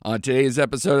On today's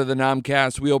episode of the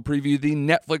Nomcast, we'll preview the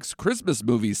Netflix Christmas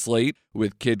movie slate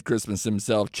with Kid Christmas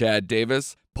himself, Chad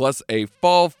Davis, plus a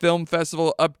fall film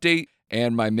festival update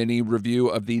and my mini review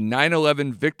of the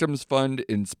 9/11 Victims Fund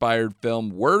inspired film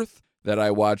Worth that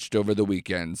I watched over the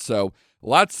weekend. So,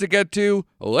 lots to get to.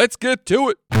 Let's get to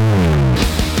it.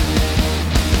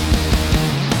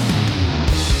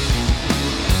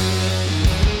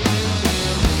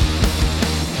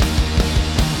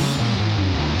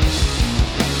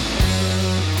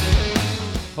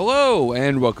 Hello,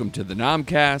 and welcome to the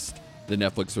Nomcast, the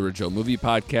Netflix original movie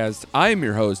podcast. I am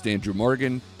your host, Andrew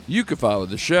Morgan. You can follow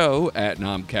the show at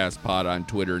NomcastPod on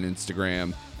Twitter and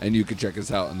Instagram, and you can check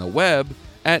us out on the web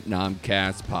at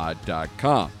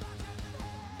nomcastpod.com.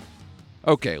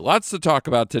 Okay, lots to talk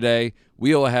about today.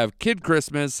 We'll have Kid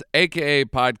Christmas, aka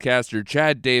podcaster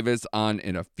Chad Davis, on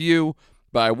in a few,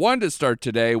 but I wanted to start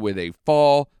today with a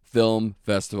fall film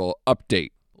festival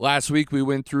update. Last week, we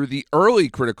went through the early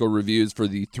critical reviews for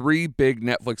the three big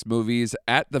Netflix movies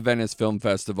at the Venice Film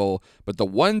Festival, but the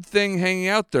one thing hanging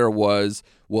out there was,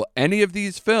 will any of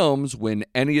these films win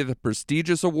any of the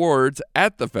prestigious awards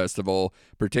at the festival,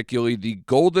 particularly the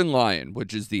Golden Lion,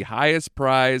 which is the highest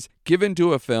prize given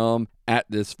to a film at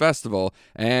this festival?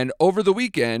 And over the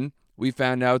weekend, we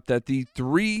found out that the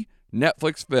three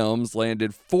Netflix films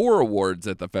landed 4 awards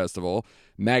at the festival.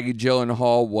 Maggie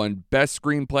Gyllenhaal won Best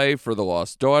Screenplay for The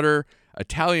Lost Daughter.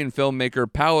 Italian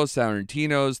filmmaker Paolo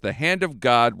Sorrentino's The Hand of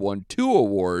God won 2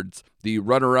 awards, the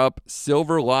runner-up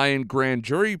Silver Lion Grand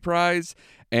Jury Prize,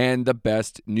 and the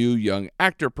Best New Young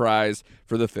Actor Prize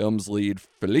for the film's lead,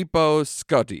 Filippo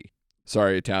Scotti.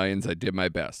 Sorry, Italians, I did my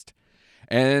best.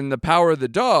 And The Power of the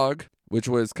Dog, which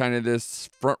was kind of this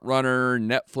front-runner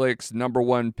Netflix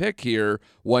 #1 pick here,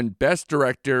 won Best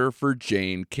Director for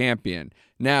Jane Campion.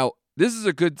 Now, this is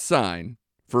a good sign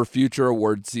for future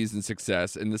award season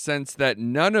success in the sense that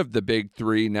none of the big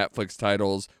 3 Netflix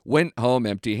titles went home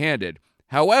empty-handed.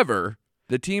 However,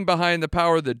 the team behind The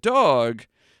Power of the Dog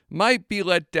might be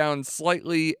let down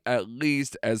slightly, at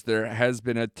least, as there has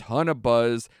been a ton of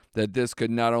buzz that this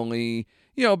could not only,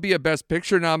 be a Best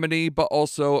Picture nominee, but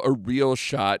also a real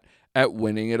shot at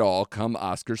winning it all come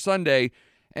Oscar Sunday.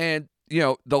 And,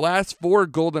 the last 4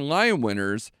 Golden Lion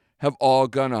winners have all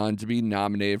gone on to be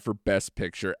nominated for Best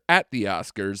Picture at the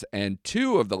Oscars, and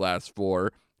 2 of the last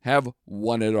 4 have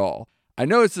won it all. I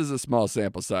know this is a small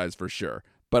sample size for sure,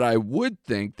 but I would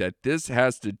think that this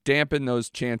has to dampen those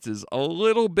chances a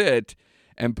little bit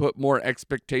and put more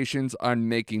expectations on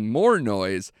making more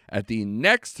noise at the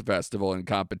next festival in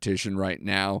competition right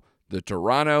now, the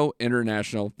Toronto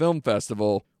International Film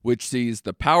Festival, which sees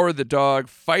The Power of the Dog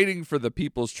fighting for the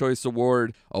People's Choice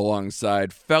Award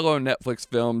alongside fellow Netflix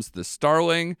films The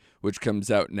Starling, which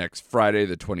comes out next Friday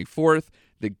the 24th,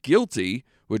 The Guilty,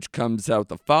 which comes out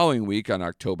the following week on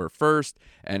October 1st,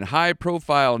 and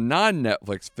high-profile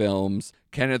non-Netflix films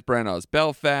Kenneth Branagh's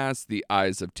Belfast, The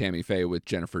Eyes of Tammy Faye with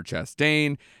Jennifer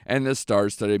Chastain, and the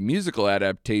star-studded musical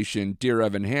adaptation Dear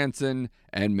Evan Hansen,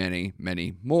 and many,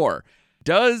 many more.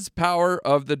 Does Power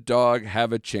of the Dog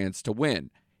have a chance to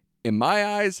win? In my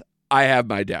eyes, I have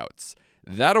my doubts.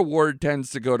 That award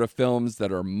tends to go to films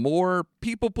that are more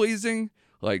people-pleasing,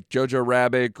 like Jojo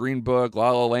Rabbit, Green Book, La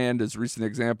La Land as recent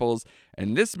examples,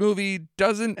 and this movie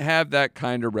doesn't have that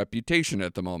kind of reputation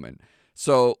at the moment.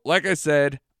 So, like I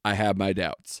said, I have my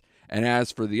doubts. And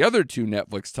as for the other 2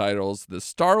 Netflix titles, The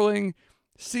Starling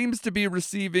seems to be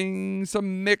receiving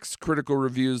some mixed critical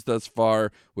reviews thus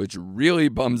far, which really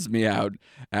bums me out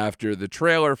after the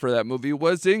trailer for that movie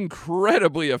was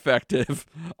incredibly effective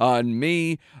on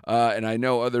me, and I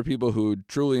know other people who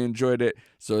truly enjoyed it.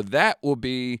 So that will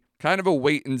be kind of a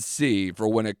wait and see for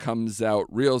when it comes out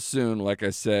real soon, like I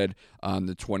said, on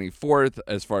the 24th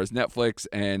as far as Netflix,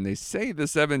 and they say the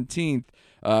 17th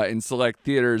in select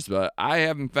theaters, but I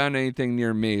haven't found anything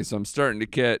near me, so I'm starting to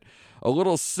get a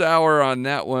little sour on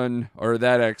that one, or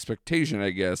that expectation, I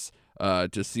guess,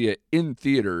 to see it in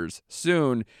theaters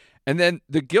soon. And then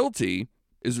The Guilty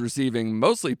is receiving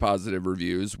mostly positive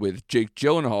reviews, with Jake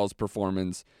Gyllenhaal's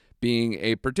performance being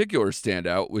a particular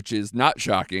standout, which is not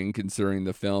shocking considering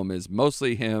the film is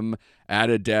mostly him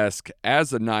at a desk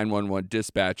as a 911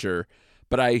 dispatcher.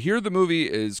 But I hear the movie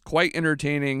is quite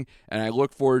entertaining, and I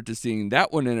look forward to seeing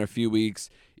that one in a few weeks,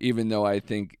 even though I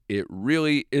think it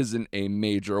really isn't a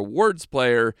major awards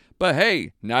player. But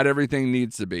hey, not everything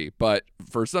needs to be. But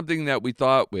for something that we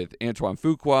thought with Antoine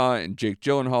Fuqua and Jake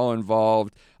Gyllenhaal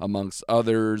involved, amongst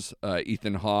others,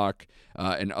 Ethan Hawke,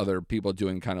 and other people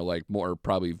doing kind of like more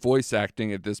probably voice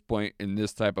acting at this point in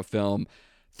this type of film,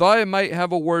 thought it might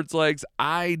have awards legs.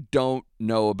 I don't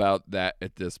know about that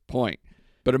at this point.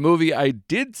 But a movie I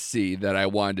did see that I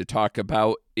wanted to talk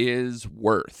about is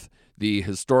Worth, the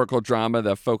historical drama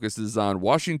that focuses on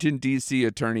Washington, D.C.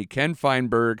 attorney Ken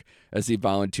Feinberg as he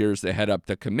volunteers to head up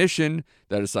the commission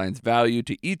that assigns value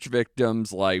to each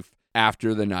victim's life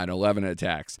after the 9/11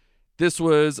 attacks. This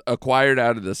was acquired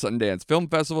out of the Sundance Film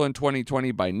Festival in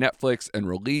 2020 by Netflix and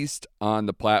released on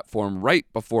the platform right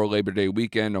before Labor Day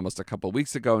weekend, almost a couple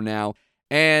weeks ago now.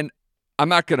 And I'm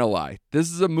not going to lie,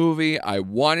 this is a movie I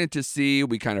wanted to see.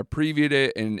 We kind of previewed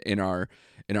it in our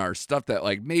stuff that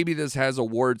like maybe this has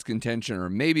awards contention or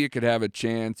maybe it could have a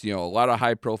chance. You know, a lot of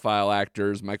high profile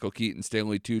actors, Michael Keaton,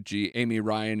 Stanley Tucci, Amy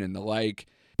Ryan, and the like.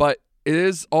 But it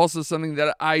is also something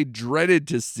that I dreaded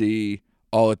to see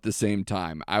all at the same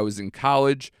time. I was in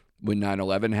college when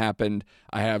 9/11 happened.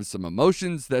 I have some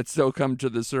emotions that still come to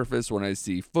the surface when I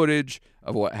see footage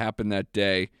of what happened that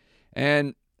day.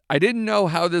 And I didn't know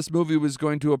how this movie was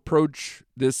going to approach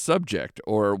this subject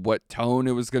or what tone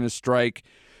it was going to strike.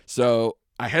 So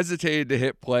I hesitated to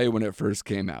hit play when it first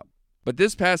came out. But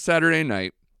this past Saturday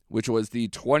night, which was the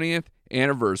 20th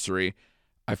anniversary,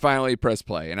 I finally pressed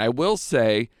play. And I will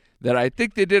say that I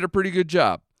think they did a pretty good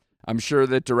job. I'm sure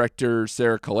that director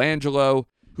Sarah Colangelo,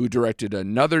 who directed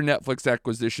another Netflix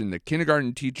acquisition, The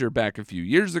Kindergarten Teacher, back a few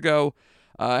years ago,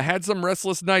 had some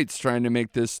restless nights trying to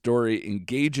make this story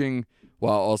engaging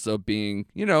while also being,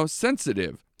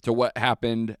 sensitive to what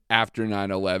happened after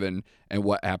 9/11 and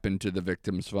what happened to the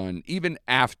Victims Fund, even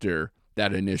after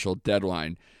that initial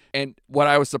deadline. And what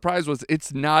I was surprised was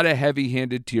it's not a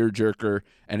heavy-handed tearjerker,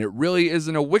 and it really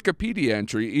isn't a Wikipedia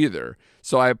entry either.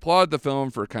 So I applaud the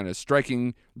film for kind of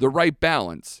striking the right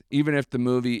balance, even if the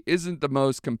movie isn't the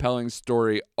most compelling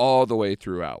story all the way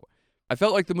throughout. I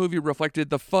felt like the movie reflected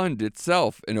the fund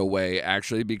itself in a way,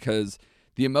 actually, because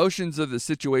the emotions of the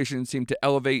situation seem to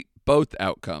elevate both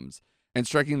outcomes. And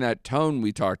striking that tone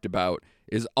we talked about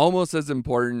is almost as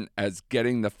important as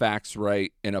getting the facts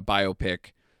right in a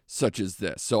biopic such as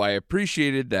this. So I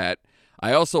appreciated that.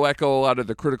 I also echo a lot of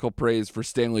the critical praise for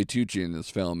Stanley Tucci in this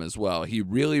film as well. He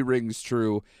really rings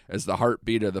true as the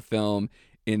heartbeat of the film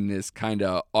in this kind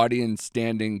of audience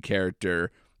standing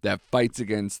character that fights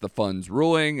against the fund's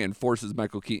ruling and forces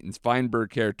Michael Keaton's Feinberg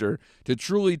character to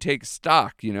truly take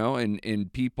stock, in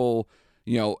people,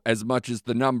 as much as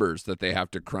the numbers that they have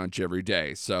to crunch every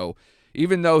day. So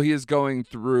even though he is going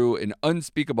through an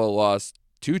unspeakable loss,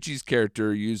 Tucci's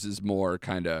character uses more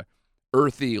kind of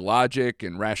earthy logic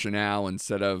and rationale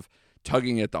instead of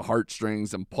tugging at the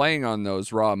heartstrings and playing on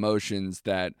those raw emotions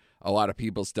that a lot of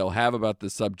people still have about the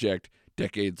subject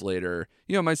decades later,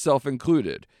 myself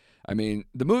included. I mean,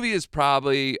 the movie is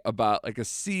probably about like a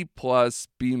C+, B-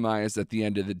 at the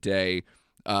end of the day.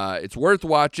 It's worth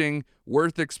watching,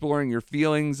 worth exploring your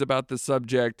feelings about the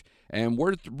subject, and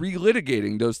worth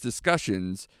relitigating those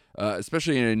discussions,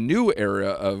 especially in a new era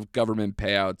of government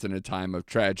payouts in a time of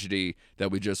tragedy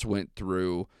that we just went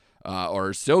through or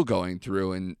are still going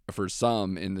through, and for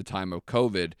some in the time of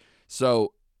COVID.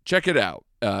 So check it out.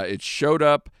 It showed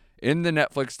up in the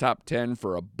Netflix top 10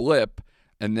 for a blip,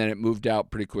 and then it moved out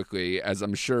pretty quickly, as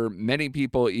I'm sure many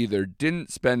people either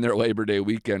didn't spend their Labor Day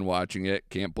weekend watching it,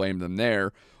 can't blame them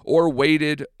there, or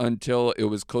waited until it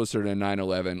was closer to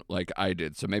 9/11 like I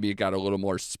did. So maybe it got a little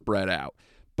more spread out.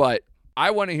 But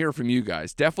I want to hear from you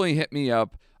guys. Definitely hit me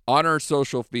up on our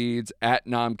social feeds at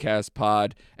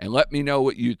NomcastPod and let me know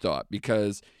what you thought,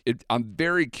 because I'm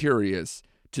very curious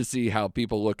to see how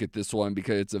people look at this one,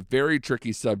 because it's a very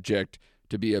tricky subject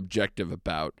to be objective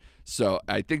about. So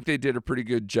I think they did a pretty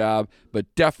good job,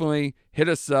 but definitely hit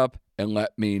us up and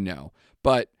let me know.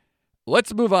 But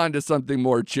let's move on to something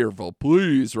more cheerful,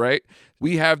 please, right?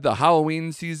 We have the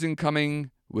Halloween season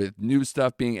coming with new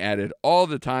stuff being added all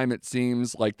the time, it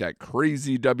seems, like that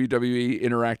crazy WWE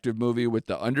interactive movie with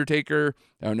The Undertaker.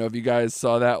 I don't know if you guys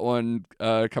saw that one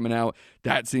coming out.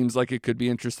 That seems like it could be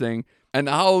interesting. And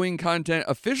the Halloween content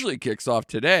officially kicks off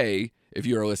today, if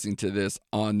you are listening to this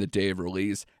on the day of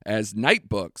release, as Night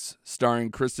Books, starring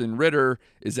Kristen Ritter,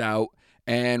 is out.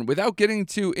 And without getting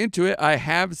too into it, I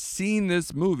have seen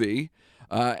this movie,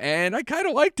 and I kind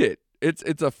of liked it.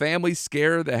 It's a family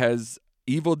scare that has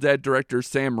Evil Dead director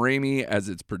Sam Raimi as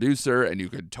its producer, and you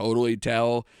could totally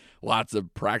tell lots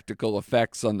of practical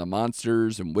effects on the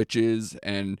monsters and witches,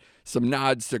 and some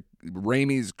nods to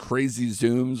Raimi's crazy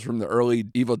zooms from the early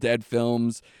Evil Dead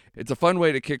films. It's a fun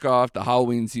way to kick off the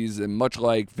Halloween season, much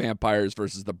like Vampires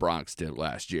vs. the Bronx did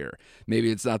last year.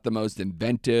 Maybe it's not the most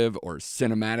inventive or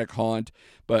cinematic haunt,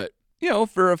 but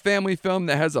for a family film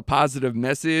that has a positive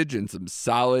message and some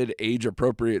solid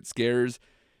age-appropriate scares,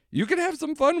 you can have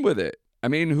some fun with it. I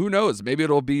mean, who knows? Maybe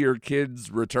it'll be your kid's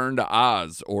Return to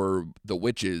Oz or The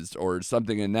Witches or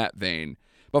something in that vein.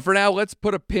 But for now, let's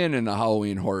put a pin in the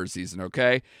Halloween horror season,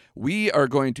 okay? We are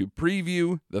going to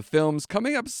preview the films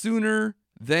coming up sooner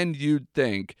than you'd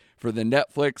think for the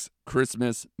Netflix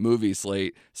Christmas movie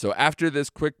slate. So after this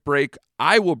quick break,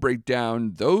 I will break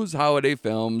down those holiday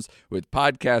films with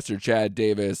podcaster Chad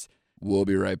Davis. We'll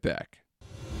be right back.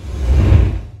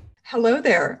 Hello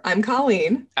there, I'm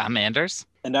Colleen. I'm Anders.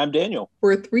 And I'm Daniel.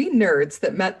 We're three nerds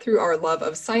that met through our love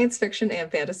of science fiction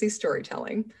and fantasy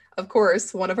storytelling. Of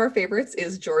course, one of our favorites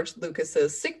is George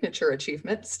Lucas's signature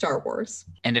achievement, Star Wars.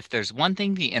 And if there's one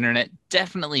thing the internet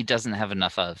definitely doesn't have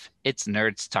enough of, it's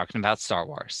nerds talking about Star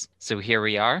Wars. So here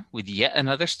we are with yet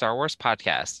another Star Wars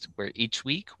podcast, where each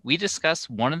week we discuss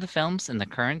one of the films in the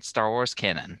current Star Wars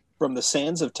canon. From the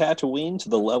sands of Tatooine to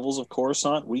the levels of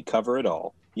Coruscant, we cover it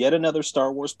all. Yet another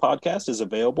Star Wars podcast is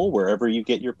available wherever you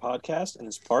get your podcast and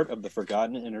is part of the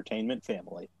Forgotten Entertainment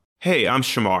family. Hey, I'm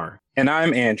Shamar. And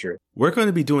I'm Andrew. We're going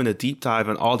to be doing a deep dive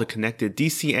on all the connected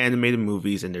DC animated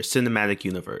movies and their cinematic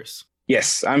universe.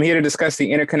 Yes, I'm here to discuss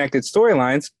the interconnected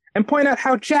storylines and point out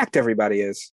how jacked everybody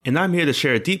is. And I'm here to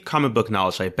share deep comic book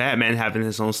knowledge like Batman having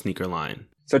his own sneaker line.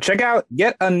 So check out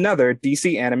yet another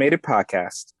DC animated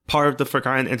podcast. Part of the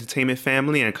Forgotten Entertainment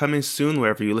family and coming soon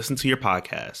wherever you listen to your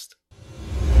podcast.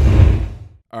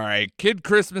 All right, Kid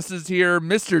Christmas is here.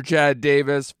 Mr. Chad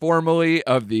Davis, formerly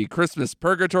of the Christmas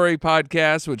Purgatory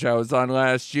podcast, which I was on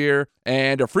last year,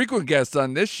 and a frequent guest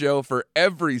on this show for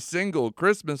every single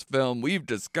Christmas film we've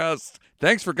discussed.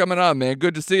 Thanks for coming on, man.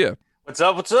 Good to see you. What's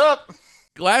up? What's up?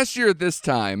 Last year at this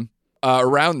time,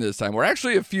 around this time, we're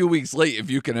actually a few weeks late, if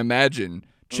you can imagine,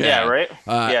 Chad. Yeah, right?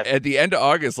 At the end of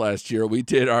August last year, we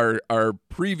did our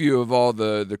preview of all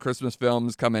the Christmas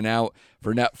films coming out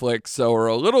for Netflix, so we're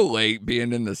a little late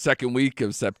being in the second week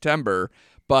of September,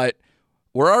 but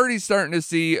we're already starting to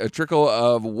see a trickle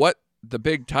of what the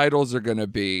big titles are going to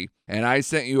be, and I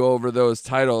sent you over those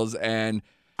titles, and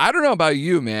I don't know about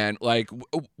you, man. Like,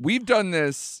 we've done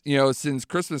this, since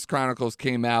Christmas Chronicles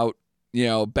came out,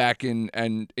 back in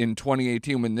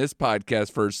 2018 when this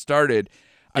podcast first started.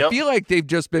 Yep. I feel like they've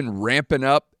just been ramping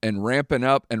up, putting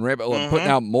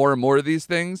out more and more of these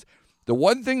things. The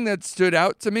one thing that stood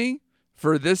out to me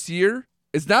for this year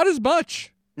is not as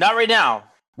much. Not right now.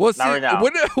 Well, Not right now.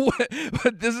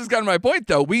 But this is kind of my point,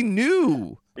 though. We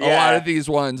knew a lot of these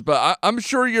ones, but I'm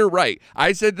sure you're right.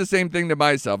 I said the same thing to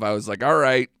myself. I was like, all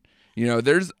right,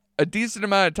 there's a decent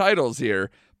amount of titles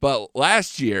here. But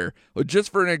last year,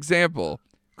 just for an example,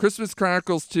 Christmas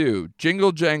Chronicles 2,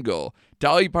 Jingle Jangle,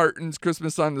 Dolly Parton's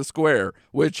Christmas on the Square,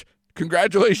 which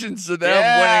congratulations to them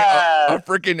winning a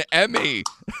freaking Emmy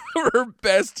for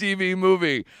Best TV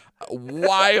Movie.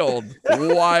 Wild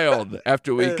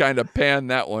after we kind of panned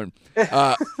that one.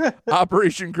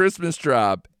 Operation Christmas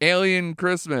Drop, Alien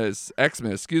Christmas,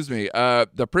 Xmas,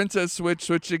 The Princess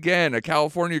Switch Again, A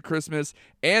California Christmas,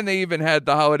 and they even had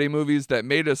the holiday movies that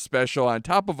made us special on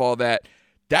top of all that.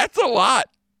 That's a lot.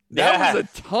 That was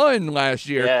a ton last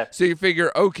year. Yeah. So you figure,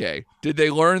 okay, did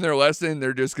they learn their lesson?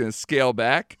 They're just going to scale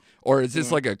back? Or is this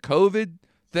like a COVID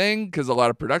thing because a lot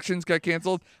of productions got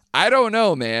canceled? I don't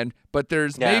know, man. But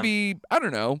there's maybe, I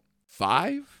don't know,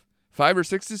 five or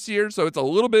six this year. So it's a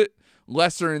little bit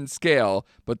lesser in scale.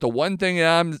 But the one thing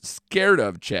that I'm scared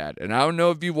of, Chad, and I don't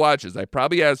know if you watched this, I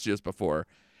probably asked you this before.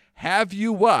 Have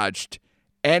you watched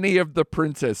any of the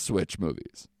Princess Switch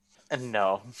movies?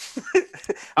 No.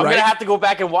 I'm going to have to go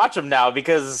back and watch them now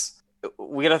because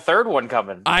we got a third one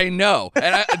coming. I know.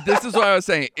 And this is what I was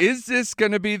saying. Is this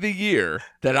going to be the year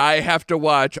that I have to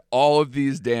watch all of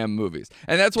these damn movies?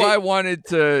 And that's why I wanted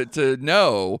to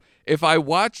know if I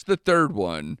watch the third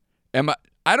one,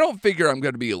 I don't figure I'm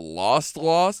going to be lost,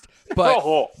 but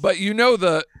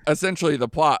essentially the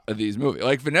plot of these movies.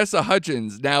 Like Vanessa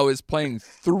Hudgens now is playing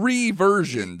 3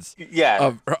 versions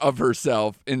of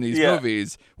herself in these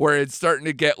movies, where it's starting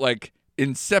to get like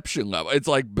Inception level. It's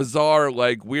like bizarre,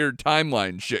 like weird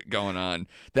timeline shit going on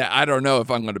that I don't know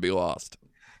if I'm going to be lost.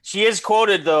 She is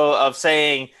quoted though of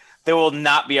saying there will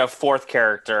not be a 4th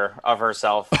character of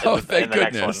herself in the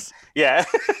next one. Yeah.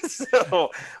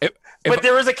 But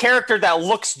there is a character that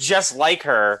looks just like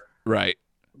her. Right.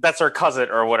 That's her cousin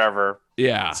or whatever.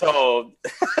 Yeah. So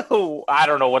I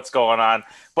don't know what's going on,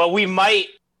 but we might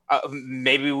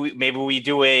maybe we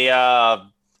do a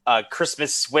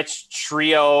Christmas Switch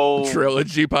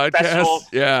trilogy podcast.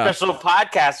 Special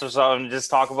podcast or something.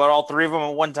 Just talk about all 3 of them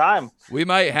at one time. We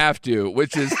might have to,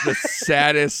 which is the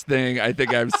saddest thing I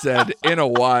think I've said in a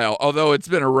while. Although it's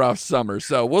been a rough summer,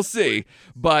 so we'll see.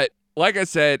 But like I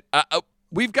said,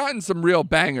 we've gotten some real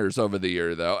bangers over the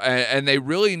year, though, and they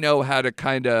really know how to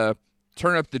kind of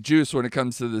turn up the juice when it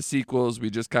comes to the sequels. We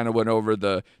just kind of went over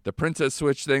the Princess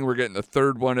Switch thing. We're getting the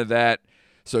third one of that.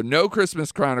 So no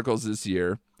Christmas Chronicles this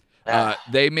year.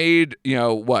 They made,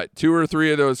 2 or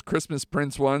 3 of those Christmas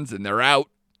Prince ones, and they're out.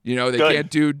 They can't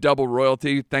do double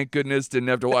royalty. Thank goodness, didn't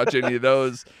have to watch any of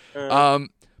those.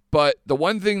 But the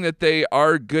one thing that they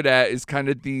are good at is kind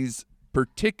of these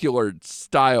particular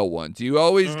style ones. You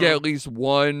always get at least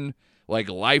one like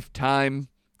Lifetime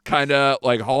kind of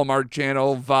like Hallmark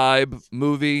Channel vibe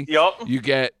movie. Yep. You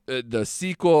get the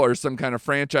sequel or some kind of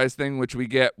franchise thing, which we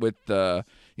get with the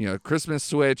Christmas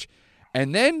Switch,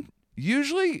 and then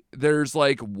usually there's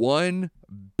like one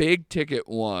big ticket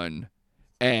one,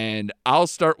 and I'll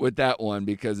start with that one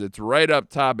because it's right up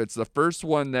top. It's the first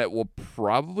one that will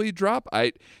probably drop.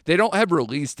 They don't have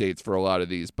release dates for a lot of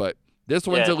these, but this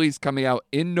one's at least coming out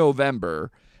in November,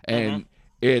 and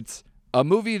it's a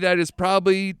movie that is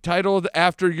probably titled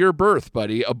after your birth,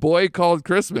 buddy. A Boy Called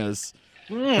Christmas.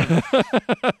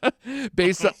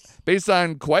 Based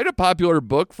on quite a popular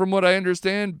book, from what I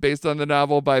understand, based on the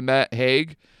novel by Matt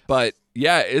Haig. But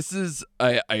yeah, this is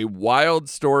a wild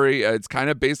story. It's kind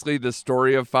of basically the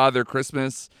story of Father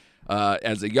Christmas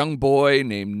as a young boy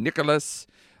named Nicholas.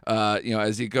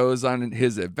 As he goes on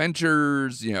his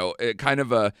adventures, kind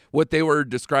of what they were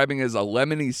describing as a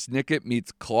Lemony Snicket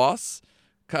meets Klaus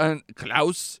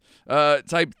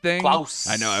type thing. Klaus.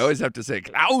 I know, I always have to say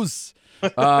Klaus.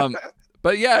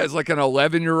 But yeah, it's like an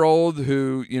 11-year-old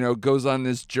who, goes on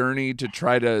this journey to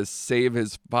try to save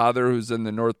his father who's in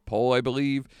the North Pole, I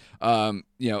believe.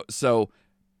 So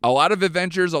a lot of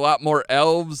adventures, a lot more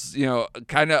elves,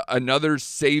 kind of another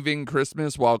saving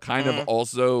Christmas while kind of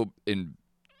also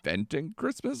inventing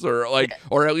Christmas or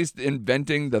at least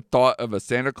inventing the thought of a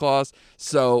Santa Claus.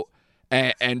 So,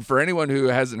 and for anyone who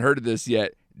hasn't heard of this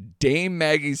yet, Dame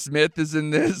Maggie Smith is in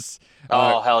this.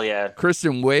 Oh, hell yeah.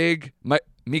 Kristen Wiig,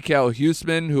 Mikael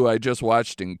Huisman, who I just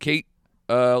watched in Kate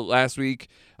last week.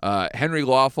 Henry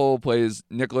Lawful plays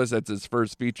Nicholas. That's his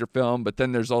first feature film. But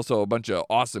then there's also a bunch of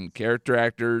awesome character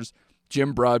actors.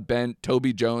 Jim Broadbent,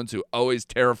 Toby Jones, who always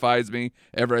terrifies me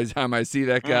every time I see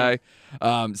that guy.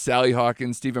 Sally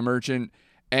Hawkins, Stephen Merchant.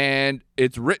 And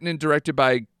it's written and directed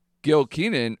by Gil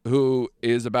Keenan, who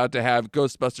is about to have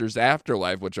Ghostbusters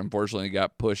Afterlife, which unfortunately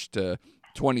got pushed to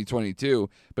 2022,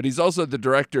 but he's also the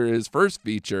director. His first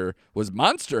feature was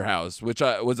Monster House, which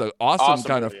was an awesome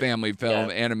kind of family film,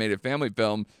 animated family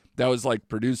film that was like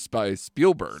produced by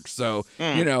Spielberg. So,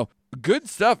 good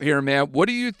stuff here, man. What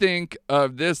do you think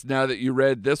of this now that you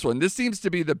read this one? This seems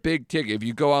to be the big ticket. If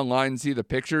you go online and see the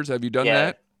pictures, have you done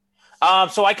that?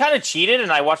 So I kind of cheated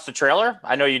and I watched the trailer.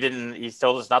 I know you didn't. You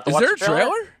told us not to watch the trailer. Is there a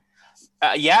trailer?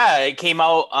 Yeah, it came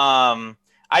out.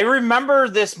 I remember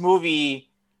this movie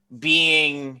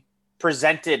being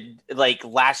presented like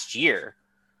last year.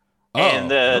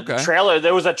 And the trailer,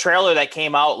 there was a trailer that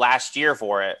came out last year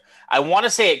for it. I want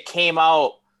to say it came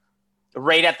out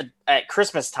right at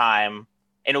Christmas time,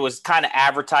 and it was kind of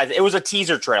advertised. It was a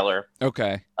teaser trailer.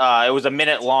 Okay. It was a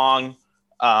minute long,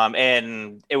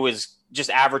 and it was just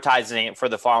advertising it for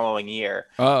the following year.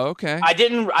 Oh, okay. I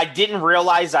didn't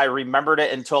realize I remembered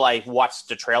it until I watched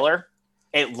the trailer.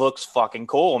 It looks fucking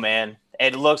cool, man.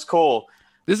 It looks cool.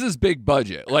 This is big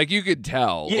budget. Like, you could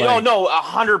tell. No,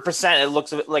 100%. It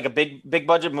looks like a big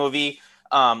budget movie.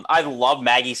 I love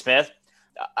Maggie Smith.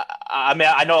 I mean,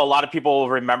 I know a lot of people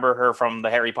remember her from the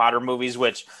Harry Potter movies,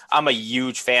 which I'm a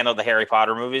huge fan of the Harry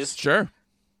Potter movies. Sure.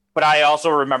 But I also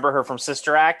remember her from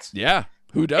Sister Act. Yeah.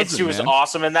 Who doesn't, she was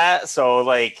awesome in that. So,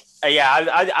 like,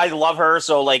 yeah, I love her.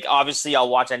 So, like, obviously I'll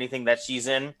watch anything that she's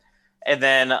in. And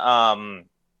then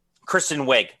Kristen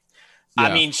Wiig. Yeah.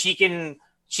 I mean, she can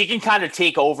kind of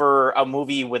take over a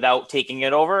movie without taking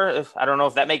it over. I don't know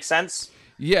if that makes sense.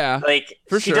 Yeah. Like,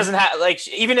 she doesn't have, like,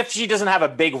 even if she doesn't have a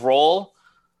big role,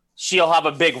 she'll have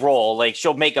a big role. Like,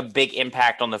 she'll make a big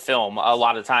impact on the film a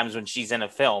lot of times when she's in a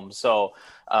film. So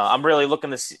I'm really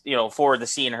looking to, forward to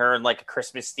seeing her in like a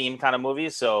Christmas theme kind of movie.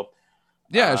 So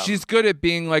yeah, she's good at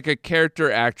being like a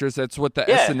character actress. That's what the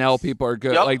SNL people are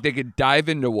good. Yep. Like, they could dive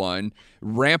into one,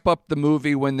 ramp up the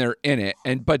movie when they're in it,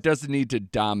 but doesn't need to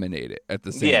dominate it at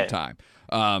the same time.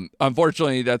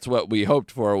 Unfortunately, that's what we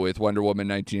hoped for with Wonder Woman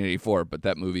 1984, but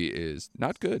that movie is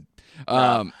not good.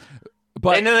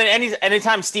 But and then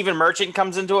anytime Stephen Merchant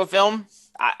comes into a film,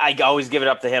 I always give it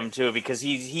up to him too, because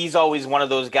he's always one of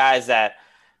those guys that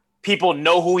people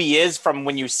know who he is from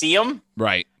when you see him.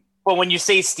 Right. But when you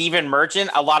say Stephen Merchant,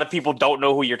 a lot of people don't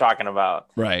know who you're talking about.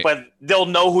 Right. But they'll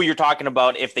know who you're talking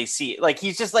about if they see it. Like,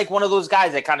 he's just like one of those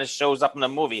guys that kind of shows up in the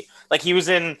movie. Like, he was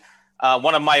in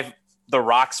one of The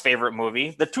Rock's favorite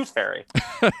movie, The Tooth Fairy.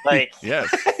 Like,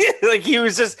 yes. Like, he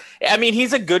was just, I mean,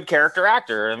 he's a good character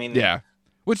actor. I mean, yeah.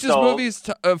 Which this movie's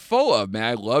full of, man.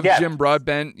 I love Jim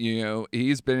Broadbent.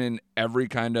 He's been in every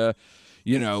kind of,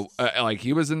 like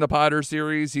he was in the Potter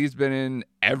series. He's been in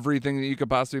everything that you could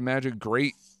possibly imagine.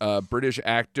 Great British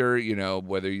actor,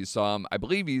 whether you saw him, I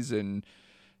believe he's in,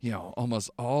 almost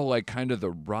all like kind of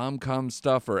the rom-com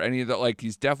stuff or any of that. Like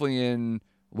he's definitely in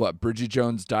Bridget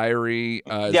Jones' Diary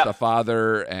as the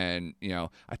father. And,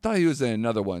 I thought he was in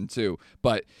another one too,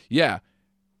 but yeah.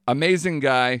 Amazing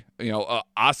guy,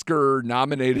 Oscar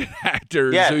nominated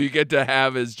actors who you get to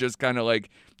have as just kind of like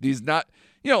these not,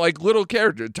 like little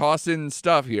characters, toss in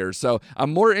stuff here. So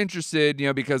I'm more interested,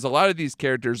 because a lot of these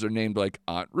characters are named like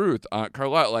Aunt Ruth, Aunt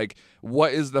Carlotte. Like,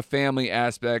 what is the family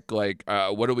aspect? Like,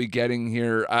 what are we getting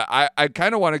here? I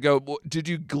kind of want to go, did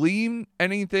you glean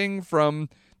anything from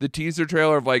the teaser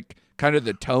trailer of like kind of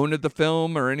the tone of the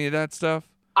film or any of that stuff?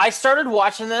 I started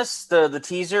watching the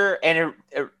teaser, and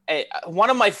one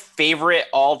of my favorite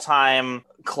all-time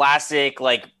classic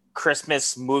like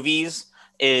Christmas movies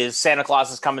is Santa Claus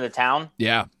is Coming to Town.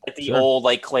 Yeah, like the old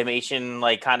like claymation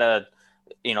like kind of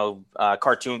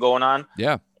cartoon going on.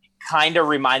 Yeah, kind of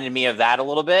reminded me of that a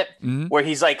little bit, where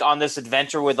he's like on this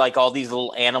adventure with like all these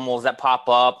little animals that pop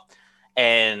up,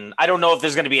 and I don't know if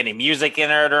there's going to be any music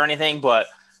in it or anything, but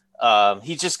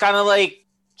he's just kind of like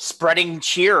spreading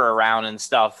cheer around and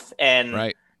stuff, and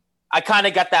I kind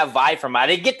of got that vibe from it. I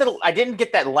didn't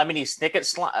get that Lemony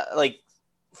Snicket like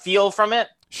feel from it.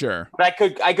 Sure, but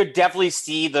I could definitely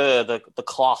see the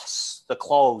claws.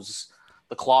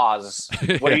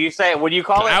 What do you say? What do you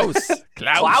call it?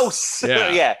 Klaus.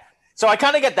 Yeah. So I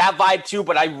kind of get that vibe too,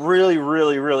 but I really,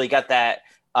 really, really got that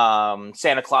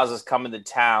Santa Claus is Coming to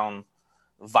Town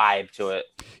vibe to it.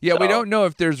 Yeah, we don't know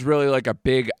if there's really like a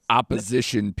big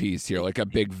opposition piece here, like a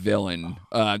big villain.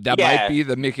 That might be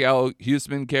the Mikael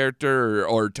Huisman character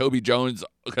or Toby Jones,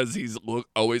 because he's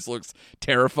always looks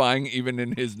terrifying even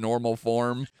in his normal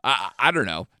form. I don't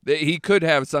know. He could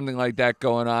have something like that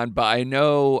going on, but I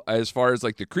know as far as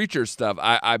like the creature stuff,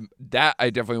 I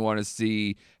definitely want to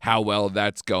see how well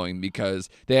that's going, because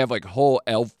they have like whole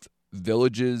elf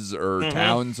villages or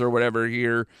towns or whatever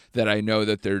here that I know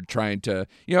that they're trying to,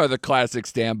 the classic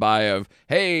standby of,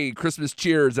 hey, Christmas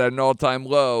cheer is at an all-time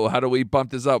low. How do we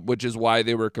bump this up? Which is why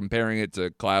they were comparing it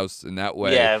to Klaus in that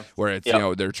way, where it's,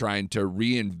 they're trying to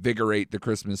reinvigorate the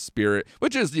Christmas spirit,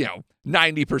 which is,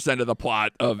 90% of the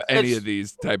plot of any of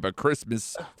these type of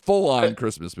Christmas, full-on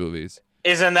Christmas movies.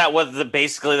 Isn't that what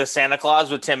basically the Santa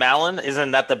Claus with Tim Allen?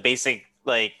 Isn't that the basic,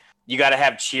 like, you got to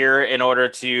have cheer in order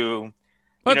to...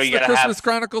 That's the Christmas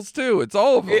Chronicles too. It's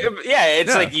all of them.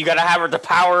 It's like you got to have the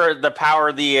power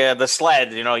the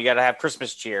sled. You got to have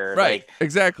Christmas cheer. Right. Like,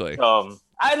 exactly.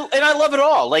 I love it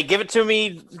all. Like, give it to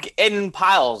me in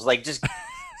piles. Like, just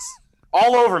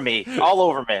all over me.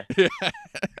 Yeah.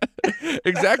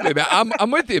 Exactly, man.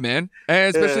 I'm with you, man.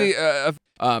 And especially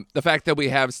the fact that we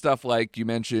have stuff like you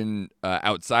mentioned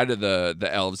outside of the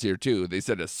elves here too. They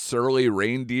said a surly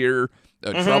reindeer.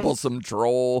 A troublesome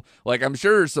troll. Like, I'm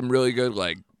sure some really good,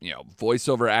 like,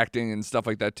 voiceover acting and stuff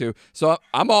like that too. So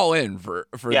I'm all in for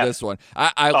this one.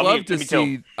 I love to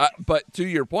see, but to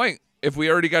your point, if we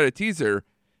already got a teaser,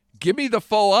 give me the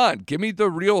full on, give me the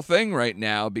real thing right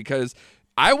now, because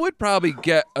I would probably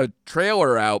get a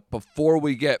trailer out before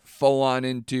we get full on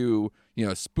into,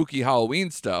 spooky Halloween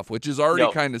stuff, which is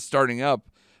already kind of starting up.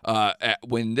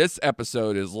 When this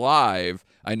episode is live,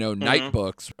 I know Night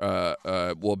Books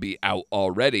will be out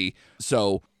already.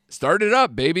 So start it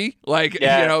up, baby. Like,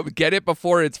 get it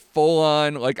before it's full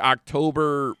on like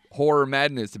October horror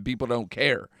madness and people don't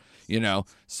care,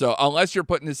 So unless you're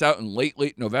putting this out in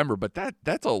late November, but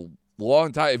that's a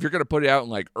long time. If you're going to put it out in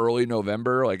like early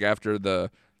November, like after the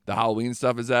Halloween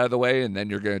stuff is out of the way, and then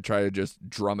you're going to try to just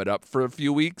drum it up for a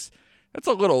few weeks, that's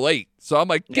a little late. So I'm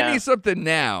like, give me something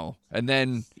now, and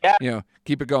then,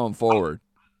 keep it going forward.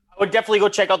 I would definitely go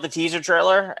check out the teaser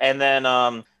trailer, and then,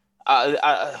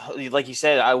 like you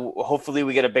said, hopefully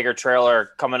we get a bigger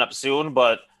trailer coming up soon,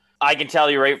 but I can tell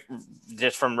you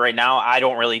just from right now, I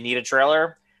don't really need a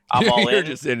trailer. I'm all in. You're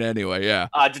just in anyway, yeah.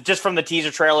 Just from the teaser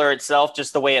trailer itself,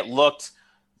 just the way it looked.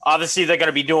 Obviously, they're going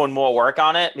to be doing more work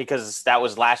on it because that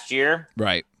was last year.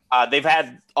 Right. They've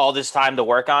had all this time to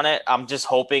work on it. I'm just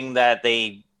hoping that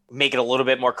they make it a little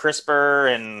bit more crisper,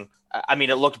 and I mean,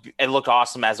 it looked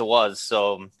awesome as it was.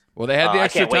 So, well, they had the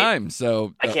extra time,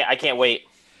 so I can't wait.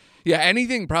 Yeah,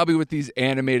 anything probably with these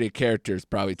animated characters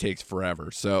probably takes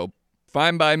forever. So,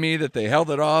 fine by me that they held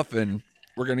it off, and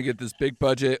we're gonna get this big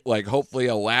budget, like hopefully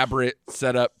elaborate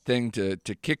setup thing to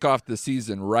kick off the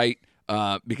season right.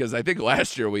 Because I think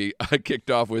last year we kicked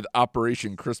off with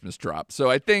Operation Christmas Drop. So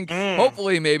I think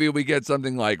hopefully maybe we get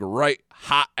something like right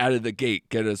hot out of the gate,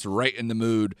 get us right in the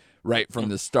mood right from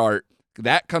the start.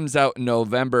 That comes out in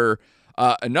November.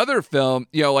 Another film,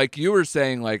 like you were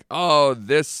saying, like, oh,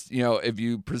 this, if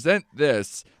you present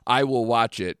this, I will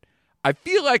watch it. I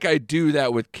feel like I do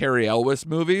that with Cary Elwes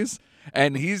movies,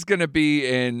 and he's going to be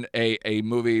in a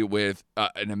movie with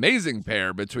an amazing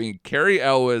pair between Cary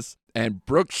Elwes and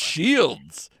Brooke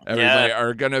Shields. Everybody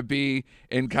are going to be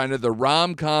in kind of the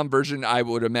rom-com version, I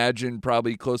would imagine,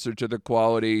 probably closer to the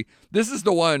quality. This is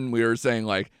the one we were saying,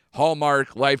 like,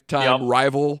 Hallmark, Lifetime,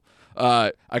 rival,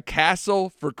 A Castle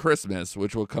for Christmas,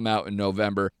 which will come out in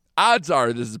November. Odds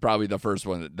are this is probably the first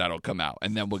one that'll come out,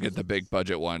 and then we'll get the big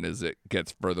budget one as it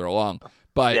gets further along.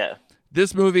 But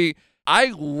this movie,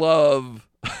 I love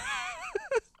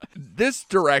this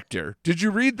director. Did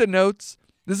you read the notes?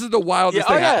 This is the wildest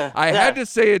thing. I had to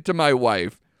say it to my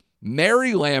wife.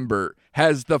 Mary Lambert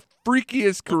has the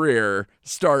freakiest career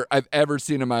start I've ever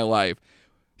seen in my life.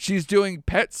 She's doing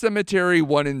Pet Sematary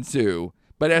 1 and 2,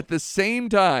 but at the same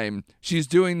time, she's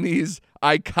doing these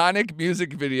iconic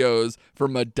music videos for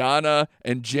Madonna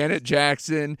and Janet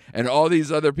Jackson and all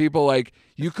these other people. Like,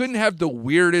 you couldn't have the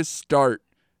weirdest start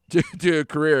to a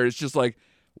career. It's just like,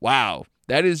 wow,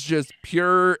 that is just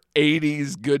pure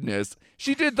 80s goodness.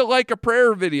 She did the Like a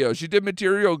Prayer video. She did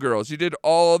Material Girl. She did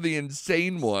all the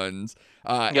insane ones.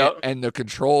 And the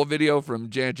Control video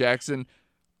from Janet Jackson.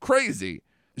 Crazy.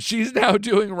 She's now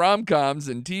doing rom-coms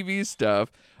and TV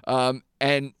stuff.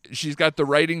 And she's got the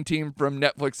writing team from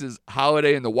Netflix's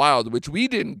Holiday in the Wild, which we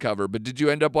didn't cover. But did you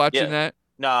end up watching that?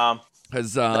 No.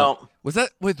 No. Was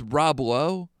that with Rob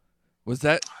Lowe? Was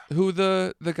that who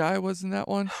the guy was in that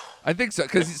one? I think so,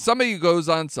 because somebody goes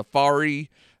on safari,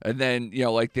 and then,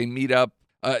 like they meet up,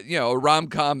 a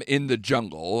rom-com in the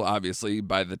jungle, obviously,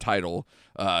 by the title.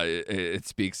 It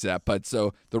speaks that. But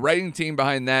so the writing team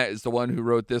behind that is the one who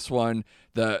wrote this one.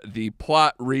 The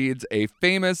plot reads: a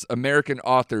famous American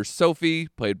author, Sophie,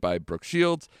 played by Brooke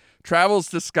Shields, travels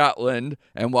to Scotland,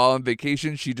 and while on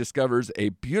vacation, she discovers a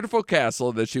beautiful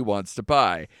castle that she wants to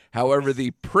buy. However,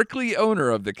 the prickly owner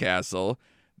of the castle,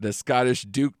 the Scottish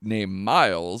Duke named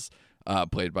Miles,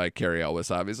 played by Cary Elwes,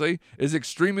 obviously, is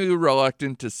extremely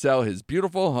reluctant to sell his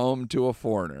beautiful home to a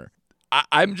foreigner.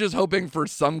 I'm just hoping for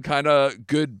some kind of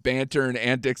good banter and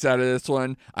antics out of this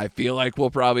one. I feel like we'll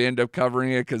probably end up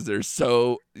covering it because there's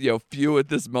so few at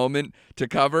this moment to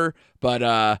cover.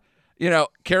 But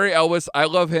Cary Elwes, I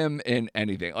love him in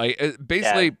anything. Like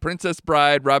basically Princess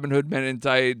Bride, Robin Hood Men in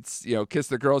Tights, Kiss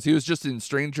the Girls. He was just in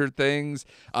Stranger Things.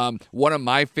 One of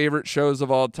my favorite shows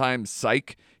of all time,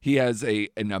 Psych. He has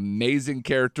an amazing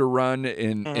character run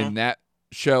in that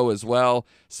show as well.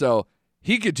 So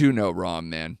he could do no wrong,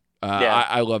 man.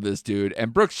 I love this dude.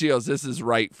 And Brooke Shields, this is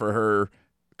right for her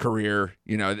career.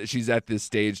 She's at this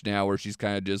stage now where she's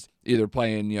kind of just either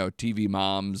playing, TV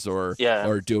moms or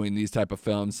doing these type of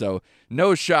films. So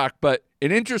no shock, but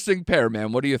an interesting pair,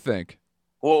 man. What do you think?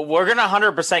 Well, we're going to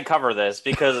 100% cover this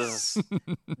because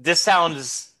this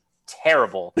sounds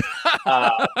terrible.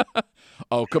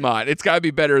 Oh, come on. It's got to be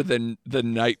better than The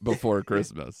Night Before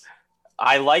Christmas.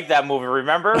 I like that movie,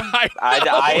 remember?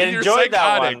 I enjoyed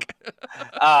that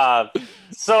one.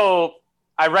 So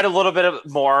I read a little bit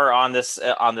more on this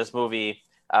movie,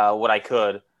 what I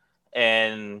could.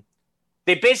 And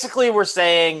they basically were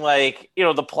saying, like,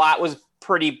 the plot was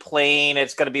pretty plain.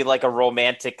 It's going to be like a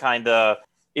romantic kind of,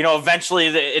 eventually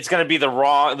it's going to be they're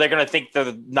going to think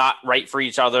they're not right for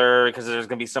each other because there's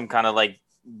going to be some kind of like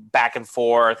back and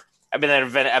forth. I mean,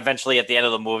 then eventually at the end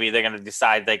of the movie, they're going to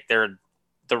decide like they're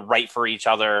right for each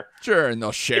other. Sure, and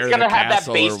they'll share the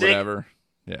castle or whatever.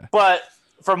 Yeah. But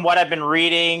from what I've been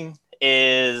reading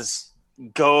is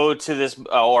go to this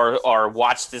or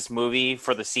watch this movie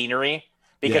for the scenery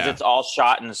because it's all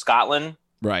shot in Scotland.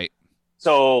 Right.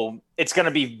 So it's going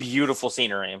to be beautiful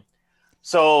scenery.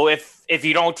 So if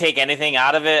you don't take anything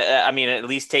out of it, I mean, at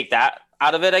least take that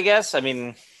out of it, I guess. I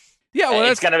mean, yeah, well,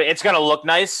 it's gonna look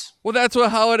nice. Well, that's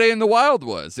what Holiday in the Wild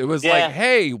was. It was like,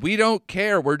 hey, we don't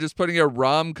care. We're just putting a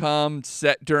rom-com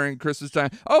set during Christmas time.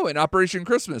 Oh, and Operation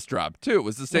Christmas dropped too. It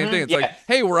was the same thing. It's like,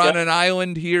 hey, we're on an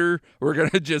island here. We're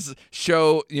gonna just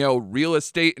show real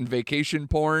estate and vacation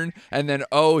porn, and then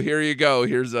here you go.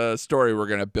 Here's a story we're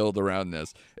gonna build around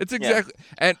this. It's exactly,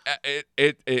 and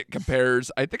it compares.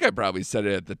 I think I probably said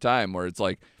it at the time where it's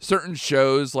like certain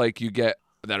shows like you get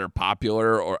that are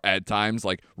popular or at times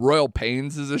like Royal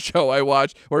Pains is a show I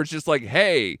watch where it's just like,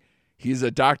 hey, he's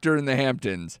a doctor in the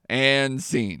Hamptons and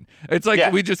scene. It's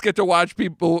like we just get to watch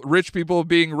rich people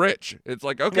being rich. It's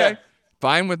like, okay,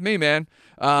 fine with me, man.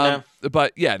 But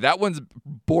that one's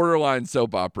borderline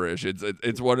soap opera-ish.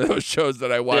 It's one of those shows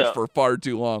that I watched for far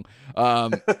too long.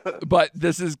 But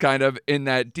this is kind of in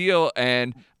that deal,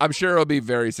 and I'm sure it'll be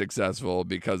very successful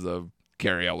because of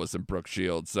Cary Elwes and Brooke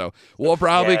Shields. So we'll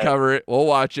probably cover it. We'll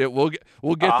watch it. We'll get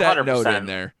that 100%. note in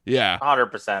there. Yeah.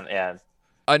 100%. Yeah.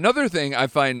 Another thing I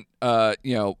find,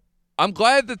 I'm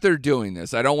glad that they're doing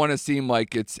this. I don't want to seem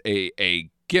like it's a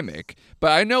gimmick,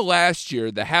 but I know last year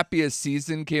The Happiest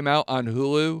Season came out on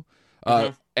Hulu.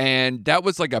 And that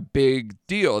was like a big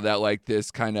deal that like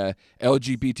this kind of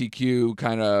LGBTQ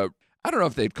kind of, I don't know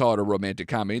if they'd call it a romantic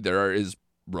comedy. There is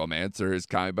romance, there is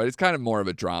comedy, but it's kind of more of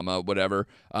a drama, whatever,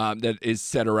 that is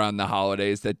set around the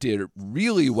holidays that did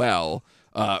really well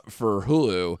for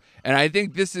Hulu. And I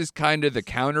think this is kind of the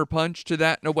counterpunch to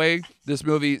that in a way. This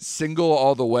movie, Single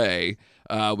All the Way,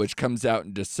 which comes out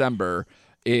in December,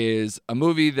 is a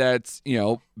movie that's,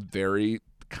 very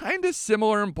kind of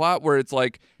similar in plot where it's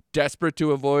like, desperate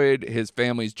to avoid his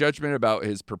family's judgment about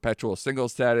his perpetual single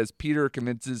status, Peter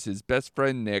convinces his best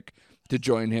friend Nick to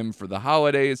join him for the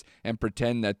holidays and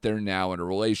pretend that they're now in a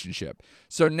relationship.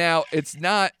 So now it's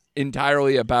not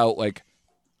entirely about like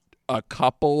a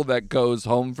couple that goes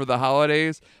home for the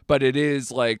holidays, but it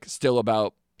is like still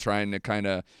about trying to kind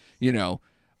of,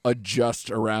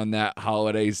 adjust around that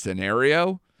holiday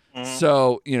scenario.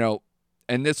 So,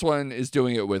 and this one is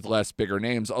doing it with less bigger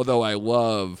names, although I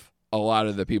love a lot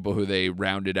of the people who they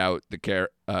rounded out the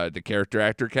character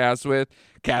actor cast with.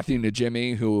 Kathy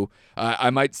Najimy, who I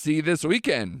might see this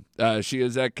weekend. She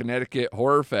is at Connecticut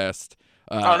Horror Fest.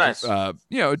 Nice.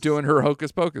 Doing her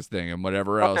Hocus Pocus thing and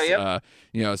whatever else.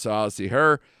 So I'll see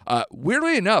her.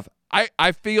 Weirdly enough,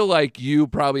 I feel like you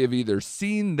probably have either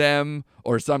seen them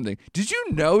or something. Did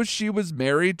you know she was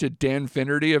married to Dan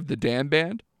Finnerty of the Dan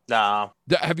Band? No.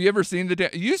 Have you ever seen the Dan?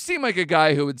 You seem like a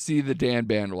guy who would see the Dan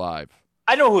Band live.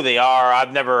 I know who they are.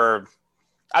 I've never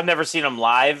seen them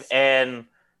live, and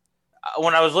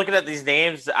when I was looking at these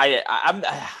names, I'm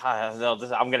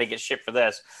gonna get shit for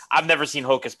this. I've never seen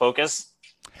Hocus Pocus.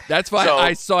 That's fine. So,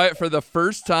 I saw it for the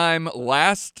first time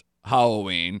last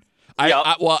Halloween.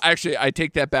 Actually, I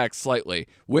take that back slightly.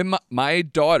 When my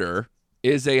daughter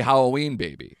is a Halloween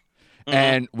baby.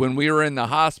 And when we were in the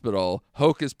hospital,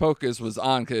 Hocus Pocus was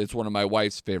on because it's one of my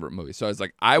wife's favorite movies. So I was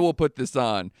like, I will put this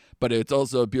on, but it's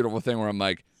also a beautiful thing where I'm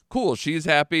like, cool, she's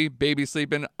happy, baby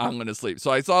sleeping, I'm going to sleep.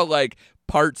 So I saw like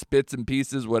parts, bits and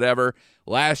pieces, whatever.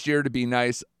 Last year, to be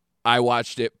nice, I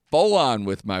watched it full on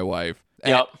with my wife.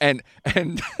 And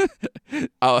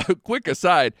quick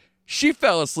aside, she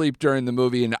fell asleep during the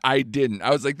movie and I didn't.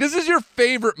 I was like, this is your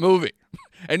favorite movie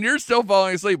and you're still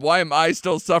falling asleep. Why am I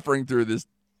still suffering through this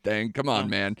thing? Come on,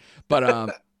 man. But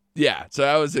so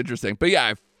that was interesting. But yeah,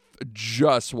 I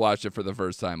just watched it for the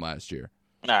first time last year.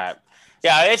 All right.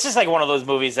 Yeah, it's just like one of those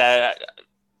movies that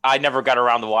I never got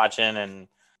around to watching and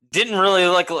didn't really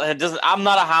like. I'm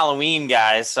not a Halloween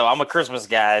guy, so I'm a Christmas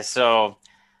guy. So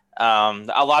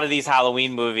a lot of these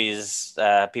Halloween movies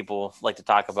people like to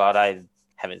talk about, I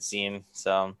haven't seen.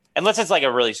 So unless it's like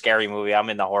a really scary movie, I'm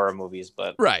in the horror movies.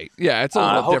 But right, yeah, it's a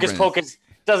little Hocus different. Pocus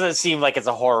doesn't seem like it's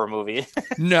a horror movie.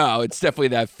 No, it's definitely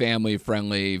that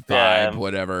family-friendly vibe,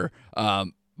 whatever.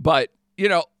 But,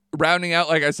 rounding out,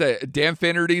 like I said, Dan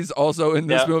Finnerty's also in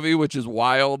this movie, which is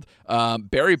wild.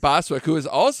 Barry Bostwick, who is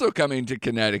also coming to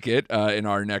Connecticut in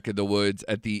our neck of the woods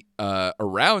at the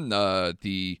around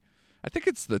the I think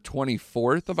it's the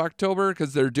 24th of October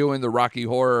because they're doing the Rocky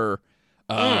Horror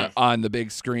on the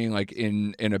big screen, like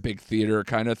in a big theater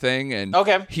kind of thing. And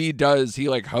he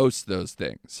like hosts those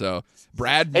things. So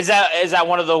Brad, is that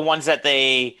one of the ones that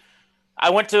I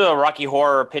went to a Rocky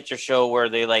Horror Picture Show where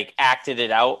they like acted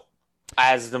it out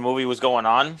as the movie was going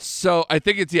on. So I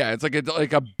think it's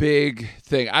like a big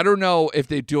thing. I don't know if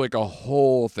they do like a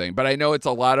whole thing, but I know it's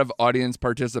a lot of audience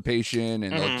participation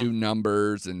and they'll do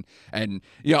numbers and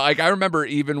like I remember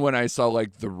even when I saw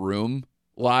like The Room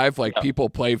live, like people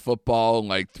play football and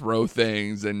like throw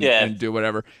things and do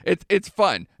whatever. It's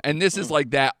fun. And this is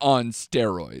like that on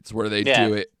steroids where they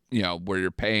do it, where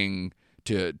you're paying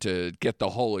to get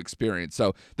the whole experience.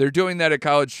 So they're doing that at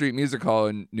College Street Music Hall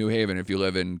in New Haven if you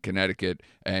live in Connecticut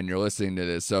and you're listening to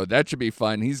this. So that should be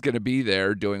fun. He's going to be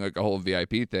there doing like a whole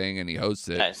VIP thing and he hosts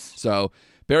it. Nice. So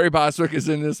Barry Bostwick is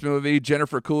in this movie.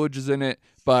 Jennifer Coolidge is in it.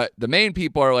 But the main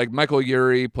people are like Michael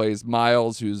Urie plays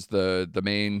Miles, who's the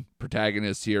main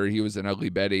protagonist here. He was in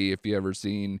Ugly Betty, if you ever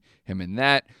seen him in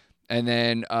that. And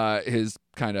then his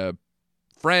kind of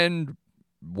friend,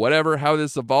 whatever, how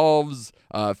this evolves,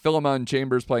 Philemon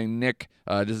Chambers playing Nick.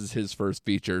 This is his first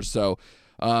feature. So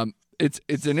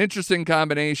it's an interesting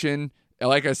combination.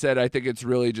 Like I said, I think it's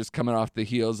really just coming off the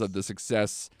heels of the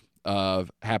success of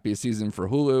Happiest Season for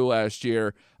Hulu last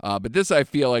year. But this I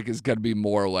feel like is going to be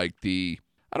more like the,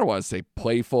 I don't want to say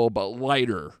playful, but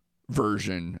lighter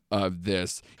version of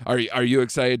this. Are you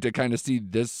excited to kind of see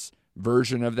this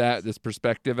version of that, this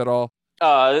perspective at all?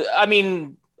 I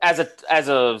mean, as a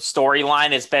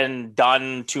storyline, it's been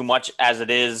done too much as it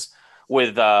is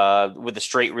with the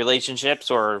straight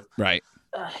relationships, or right.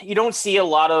 You don't see a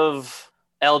lot of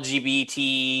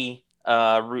LGBT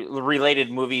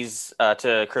related movies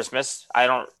to Christmas.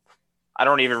 I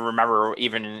don't even remember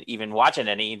even watching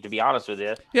any, to be honest with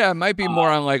you. Yeah, it might be more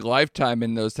on like Lifetime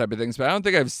and those type of things, but I don't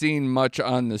think I've seen much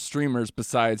on the streamers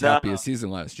besides Happiest Season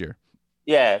last year.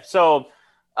 Yeah, so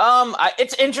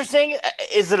it's interesting.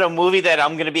 Is it a movie that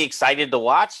I'm going to be excited to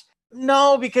watch?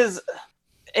 No, because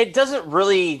it doesn't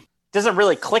really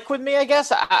click with me, I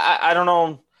guess. I don't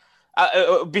know.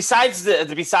 Besides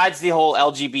the whole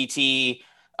LGBT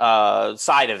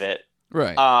side of it,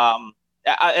 right?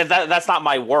 That's not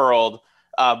my world.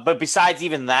 But besides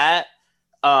even that,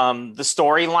 the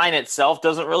storyline itself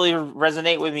doesn't really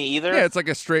resonate with me either. Yeah, it's like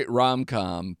a straight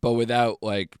rom-com, but without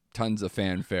like tons of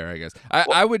fanfare, I guess.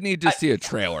 I would need to see a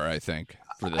trailer, I think,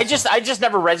 for this. I just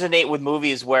never resonate with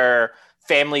movies where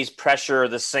families pressure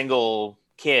the single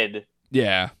kid.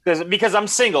 Yeah, because I'm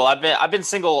single. I've been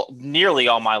single nearly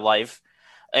all my life,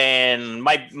 and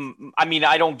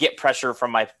I don't get pressure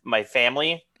from my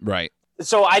family. Right.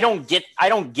 So I don't get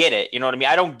it. You know what I mean?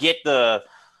 I don't get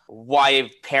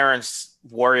why parents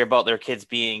worry about their kids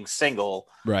being single.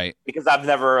 Right. Because I've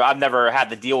never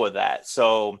had to deal with that.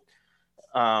 So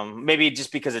maybe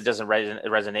just because it doesn't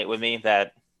resonate with me,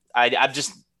 that I don't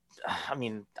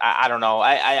know.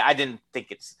 I didn't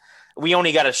think it's. We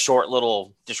only got a short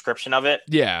little description of it.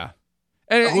 Yeah.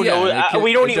 And we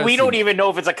don't even know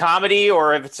if it's a comedy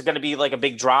or if it's going to be like a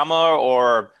big drama,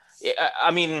 or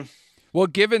I mean. Well,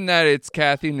 given that it's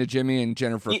Kathy Najimy and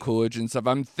Jennifer Coolidge and stuff,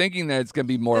 I'm thinking that it's going to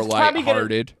be more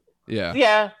lighthearted.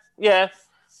 Yeah.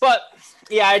 But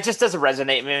yeah, it just doesn't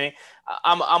resonate with me.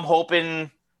 I'm hoping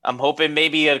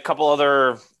maybe a couple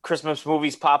other Christmas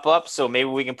movies pop up, so maybe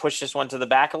we can push this one to the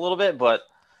back a little bit. But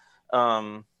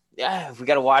yeah, if we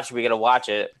got to watch it, we got to watch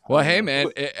it. Well, hey, man,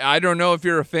 I don't know if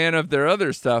you're a fan of their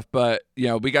other stuff, but,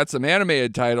 we got some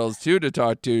animated titles, too, to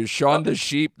talk to. Shaun the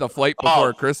Sheep, The Flight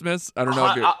Before Christmas. I don't know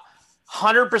if you're...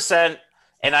 100%.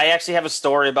 And I actually have a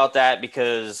story about that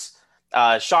because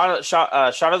Shaun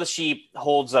of the Sheep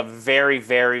holds a very,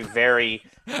 very, very,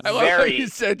 I love how you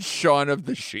said Shaun of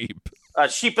the Sheep.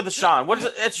 Sheep of the Shaun. What is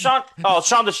it? It's Shaun. Oh,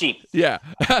 Shaun the Sheep. Yeah.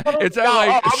 It's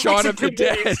like Shaun of the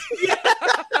Dead.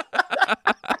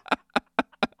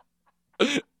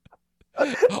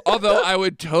 Although I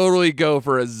would totally go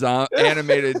for a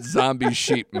animated zombie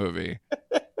sheep movie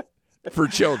for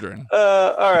children.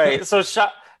 All right. So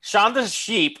Shaun the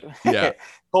Sheep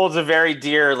holds a very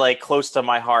dear, like close to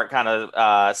my heart kind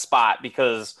of spot,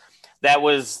 because that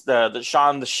was the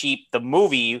Shaun the Sheep, the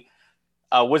movie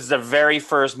was the very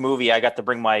first movie I got to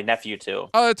bring my nephew to.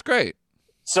 Oh, that's great.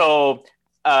 So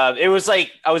it was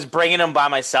like I was bringing him by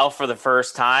myself for the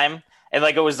first time. And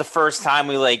like it was the first time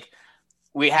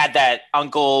we had that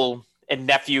uncle and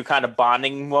nephew kind of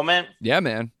bonding moment. Yeah,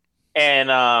 man.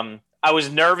 And I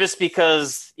was nervous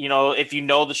because, if you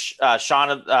know the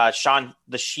Shaun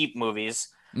the Sheep movies,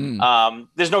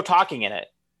 there's no talking in it.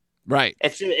 Right.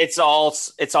 It's all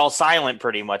silent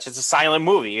pretty much. It's a silent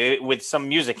movie with some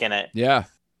music in it. Yeah.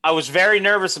 I was very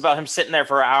nervous about him sitting there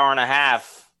for an hour and a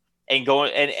half and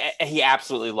going, and he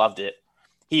absolutely loved it.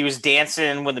 He was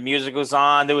dancing when the music was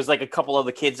on. There was like a couple of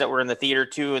the kids that were in the theater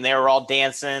too, and they were all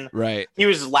dancing. Right. He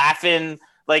was laughing.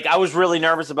 Like, I was really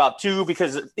nervous about too,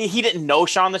 because he didn't know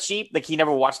Shaun the Sheep. Like, he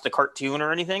never watched the cartoon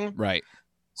or anything. Right.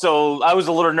 So I was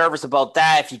a little nervous about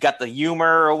that, if he got the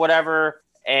humor or whatever.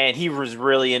 And he was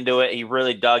really into it. He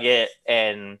really dug it.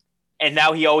 And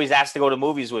now he always asks to go to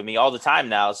movies with me all the time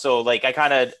now. So, like, I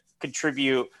kind of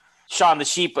contribute Shaun the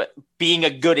Sheep being a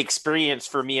good experience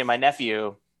for me and my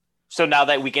nephew. So now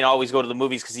that we can always go to the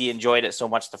movies because he enjoyed it so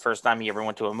much the first time he ever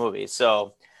went to a movie.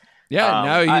 So, yeah,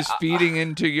 now he's feeding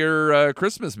into your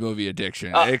Christmas movie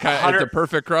addiction. It's a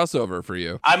perfect crossover for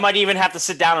you. I might even have to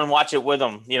sit down and watch it with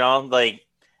him, like,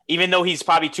 even though he's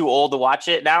probably too old to watch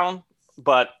it now,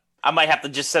 but I might have to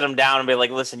just sit him down and be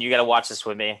like, listen, you got to watch this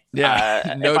with me.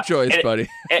 Yeah, no choice, buddy.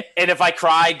 And if I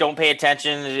cry, don't pay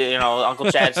attention.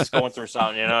 Uncle Chad's just going through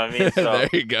something, you know what I mean? So. There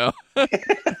you go.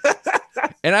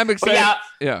 And I'm excited.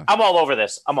 Yeah, I'm all over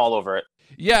this. I'm all over it.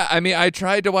 Yeah, I mean, I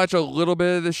tried to watch a little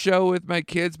bit of the show with my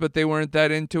kids, but they weren't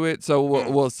that into it. So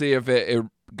we'll see if it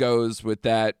goes with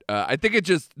that. I think it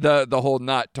just the whole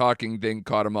not talking thing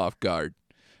caught them off guard.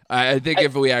 I think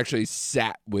if we actually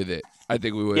sat with it, I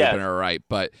think we would have been all right.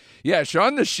 But yeah,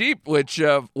 Shaun the Sheep, which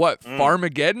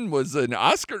Farmageddon was an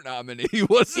Oscar nominee,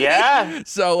 wasn't it?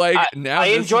 So now I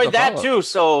enjoyed that too.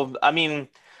 So I mean,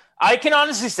 I can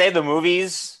honestly say the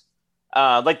movies,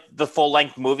 like the full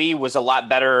length movie, was a lot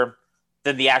better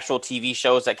than the actual TV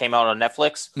shows that came out on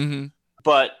Netflix. Mm-hmm.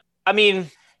 But I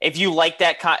mean, if you like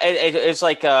that it's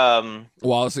like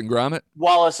Wallace and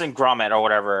Gromit or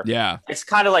whatever. Yeah, it's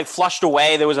kind of like Flushed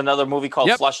Away. There was another movie called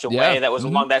Flushed Away that was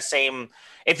along that same.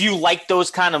 If you like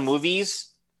those kind of movies,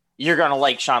 you're gonna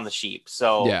like Shaun the Sheep.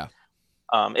 So yeah,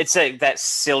 it's that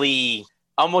silly,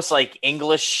 almost like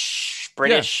English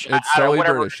British. Yeah, it's totally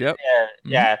British. Yep.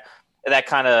 Yeah, that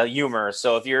kind of humor.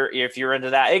 So if you're into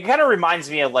that, it kind of reminds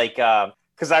me of like.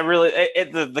 Because I really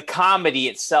the comedy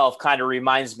itself kind of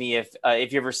reminds me if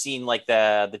you ever seen like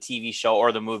the TV show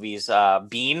or the movies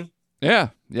Bean. Yeah,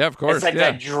 of course. It's like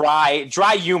that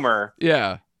dry humor.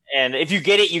 Yeah. And if you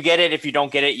get it, you get it. If you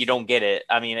don't get it, you don't get it.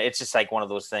 I mean, it's just like one of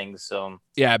those things. So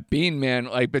yeah, Bean, man,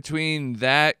 like between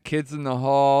that, Kids in the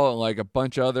Hall, and like a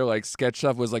bunch of other like sketch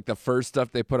stuff was like the first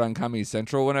stuff they put on Comedy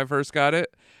Central when I first got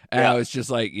it. And I was just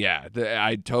like,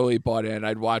 I totally bought in.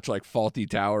 I'd watch like Faulty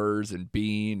Towers and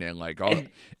Bean and like all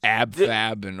Ab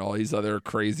Fab and all these other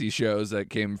crazy shows that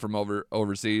came from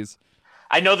overseas.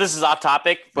 I know this is off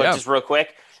topic, but just real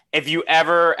quick, if you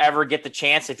ever get the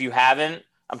chance, if you haven't,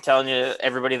 I'm telling you,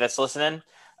 everybody that's listening,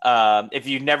 if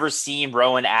you've never seen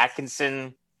Rowan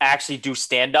Atkinson actually do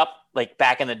stand up like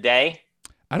back in the day,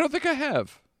 I don't think I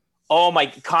have. Oh my!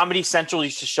 Comedy Central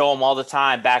used to show him all the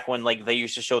time back when like they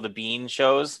used to show the Bean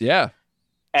shows. Yeah.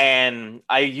 And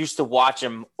I used to watch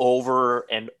him over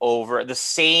and over, the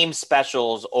same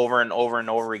specials over and over and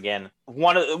over again.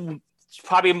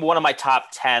 Probably one of my top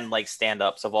 10 like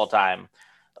stand-ups of all time.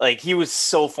 Like he was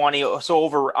so funny,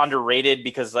 so underrated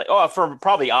because like for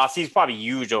probably us, he's probably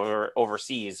huge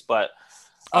overseas, but.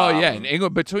 In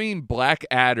England, between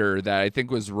Blackadder, that I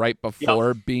think was right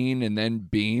before Bean, and then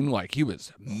Bean, like he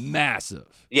was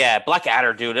massive. Yeah,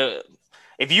 Blackadder, dude.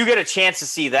 If you get a chance to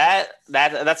see that's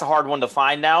a hard one to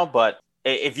find now. But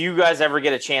if you guys ever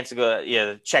get a chance to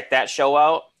go, check that show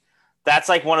out. That's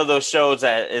like one of those shows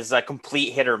that is a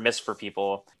complete hit or miss for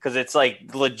people because it's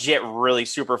like legit, really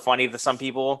super funny to some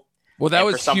people. Well, that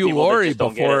was Hugh Laurie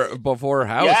before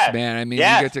House, man. I mean, you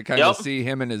get to kind of see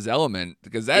him in his element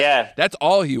because that's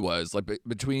all he was. Like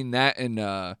between that and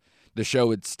the show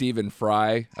with Stephen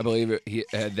Fry, I believe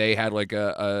they had like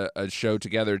a show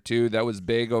together too. That was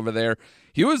big over there.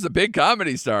 He was a big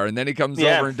comedy star, and then he comes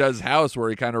over and does House,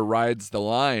 where he kind of rides the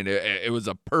line. It was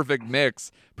a perfect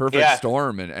mix, perfect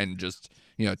storm, and just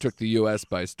took the U.S.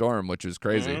 by storm, which is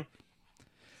crazy. Mm-hmm.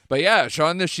 But yeah,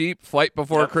 Shaun the Sheep, Flight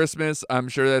Before Christmas. I'm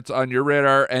sure that's on your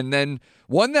radar. And then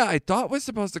one that I thought was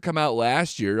supposed to come out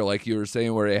last year, like you were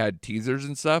saying, where they had teasers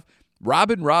and stuff.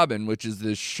 Robin, which is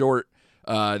this short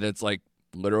that's like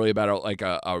literally about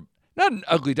a not an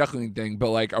ugly duckling thing, but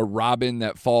like a robin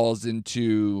that falls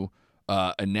into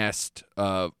a nest,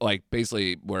 like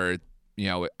basically where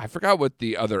I forgot what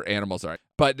the other animals are,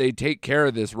 but they take care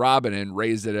of this robin and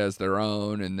raise it as their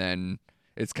own, and then.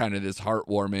 It's kind of this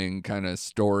heartwarming kind of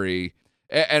story.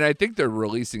 And I think they're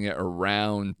releasing it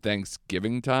around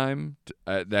Thanksgiving time,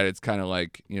 that it's kind of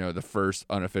like, the first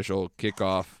unofficial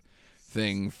kickoff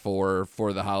thing for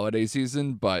the holiday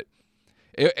season. But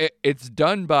it's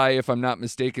done by, if I'm not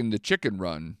mistaken, the Chicken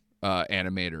Run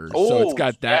animators. So it's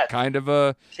got that kind of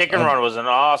a... Chicken Run was an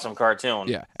awesome cartoon.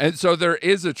 Yeah. And so there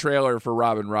is a trailer for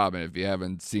Robin. If you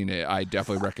haven't seen it, I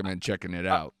definitely recommend checking it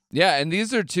out. Yeah, and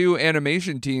these are two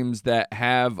animation teams that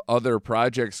have other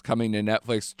projects coming to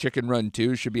Netflix. Chicken Run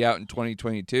 2 should be out in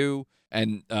 2022.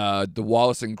 And the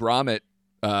Wallace and Gromit,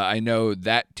 I know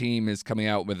that team is coming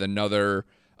out with another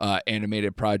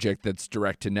animated project that's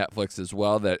direct to Netflix as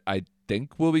well that I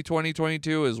think will be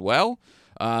 2022 as well,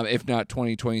 if not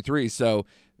 2023. So,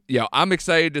 I'm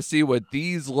excited to see what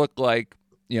these look like.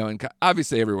 And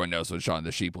obviously everyone knows what Shaun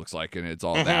the Sheep looks like, and it's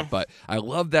all that. But I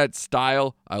love that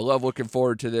style. I love looking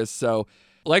forward to this. So,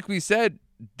 like we said,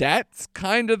 that's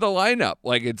kind of the lineup.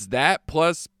 Like, it's that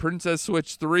plus Princess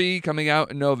Switch 3 coming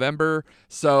out in November.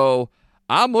 So,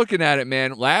 I'm looking at it,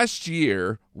 man. Last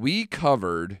year, we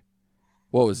covered,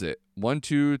 what was it? 1,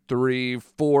 2, 3,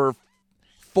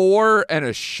 4 and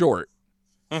a short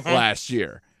last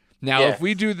year. Now, if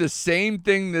we do the same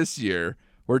thing this year,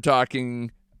 we're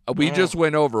talking... We just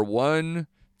went over 1,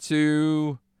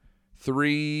 2,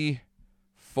 3,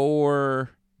 4.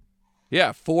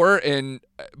 Yeah, 4 and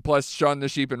plus Shaun the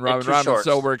Sheep and Robin.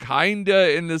 So we're kind of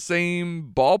in the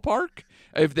same ballpark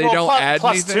if they don't add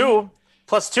anything.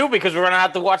 Plus 2 because we're going to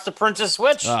have to watch the Princess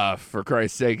Switch. For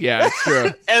Christ's sake. Yeah, it's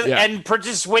true. and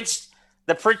Princess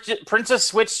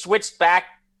Switch switched back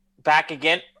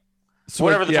again.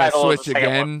 Whatever the title Switch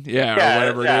again. Yeah, or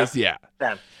whatever it is. Yeah.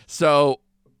 So,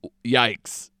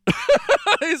 yikes.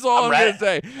 Is all I'm gonna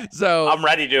say. So I'm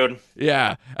ready, dude.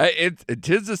 Yeah, it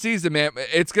tis the season, man.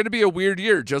 It's gonna be a weird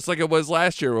year, just like it was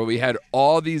last year, where we had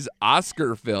all these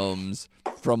Oscar films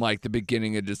from like the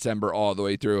beginning of December all the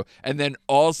way through, and then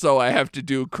also I have to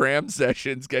do cram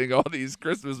sessions getting all these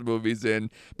Christmas movies in.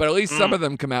 But at least some of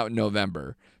them come out in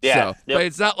November. Yeah, so, but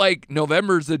it's not like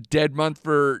November's a dead month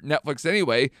for Netflix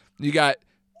anyway. You got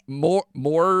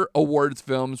more awards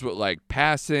films with like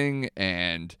Passing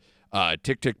and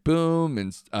Tick Tick Boom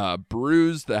and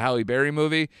Bruise, the Halle Berry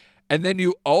movie. And then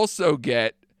you also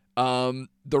get The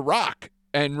Rock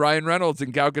and Ryan Reynolds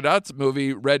and Gal Gadot's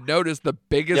movie, Red Notice, the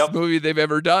biggest movie they've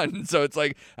ever done. So it's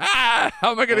like,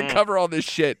 how am I going to cover all this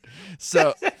shit?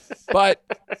 So, but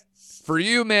for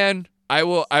you, man, I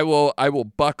will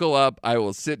buckle up. I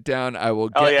will sit down. I will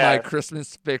get my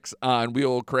Christmas fix on. We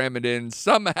will cram it in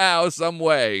somehow, some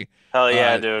way. Hell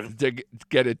yeah, dude. To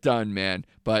get it done, man.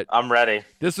 But I'm ready.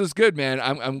 This was good, man.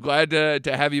 I'm glad to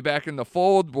have you back in the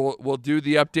fold. We'll do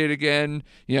the update again,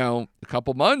 a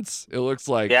couple months, it looks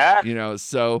like. Yeah.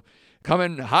 So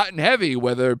coming hot and heavy,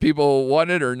 whether people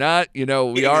want it or not.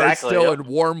 We are still in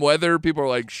warm weather. People are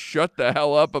like, shut the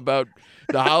hell up about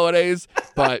the holidays.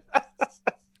 But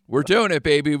we're doing it,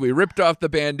 baby. We ripped off the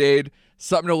Band-Aid.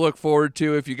 Something to look forward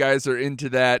to if you guys are into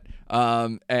that.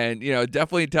 And,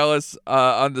 definitely tell us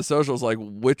on the socials, like,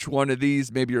 which one of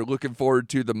these maybe you're looking forward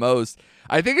to the most.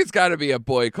 I think it's got to be A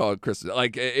Boy Called Christmas.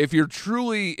 Like, if you're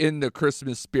truly in the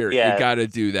Christmas spirit, you got to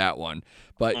do that one.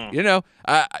 But,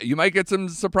 you might get some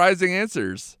surprising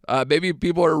answers. Maybe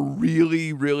people are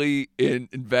really, really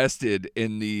invested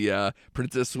in the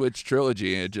Princess Switch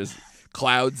trilogy, and it just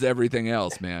clouds everything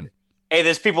else, man. Hey,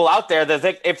 there's people out there that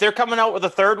think if they're coming out with a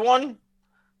third one,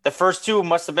 the first two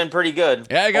must have been pretty good.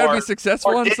 Yeah, it got to be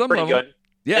successful on some level. Good.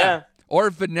 Yeah. Or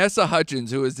Vanessa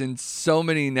Hudgens, who is in so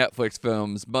many Netflix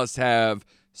films, must have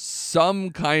some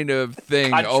kind of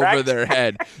thing over their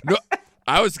head. No,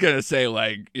 I was going to say,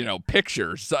 like,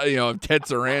 pictures, Ted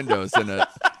Sarandos in a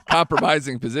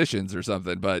compromising positions or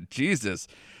something. But Jesus,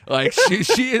 like,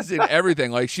 she is in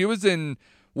everything. Like, she was in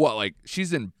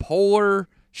she's in Polar.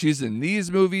 She's in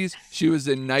these movies. She was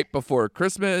in Night Before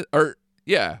Christmas.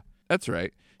 That's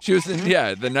right. She was in,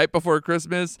 The Night Before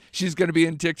Christmas. She's going to be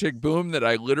in Tick Tick Boom that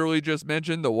I literally just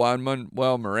mentioned, the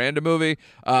Juan-Manuel Miranda movie.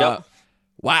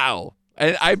 Wow.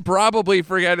 And I'm probably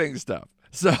forgetting stuff.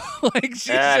 So, like,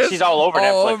 she's all over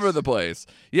Netflix. All over the place.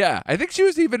 Yeah. I think she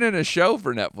was even in a show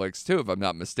for Netflix, too, if I'm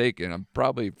not mistaken. I'm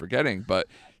probably forgetting. But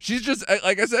she's just,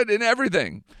 like I said, in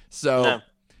everything. So...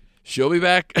 She'll be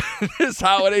back this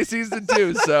holiday season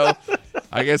too, so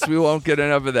I guess we won't get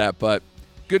enough of that. But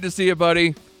good to see you,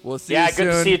 buddy. We'll see you soon.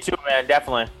 Yeah, good to see you too, man.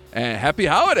 Definitely. And happy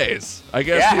holidays, I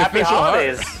guess. Yeah, happy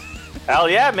holidays. Hell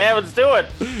yeah, man. Let's do it.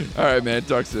 All right, man.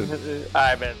 Talk soon. All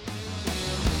right, man.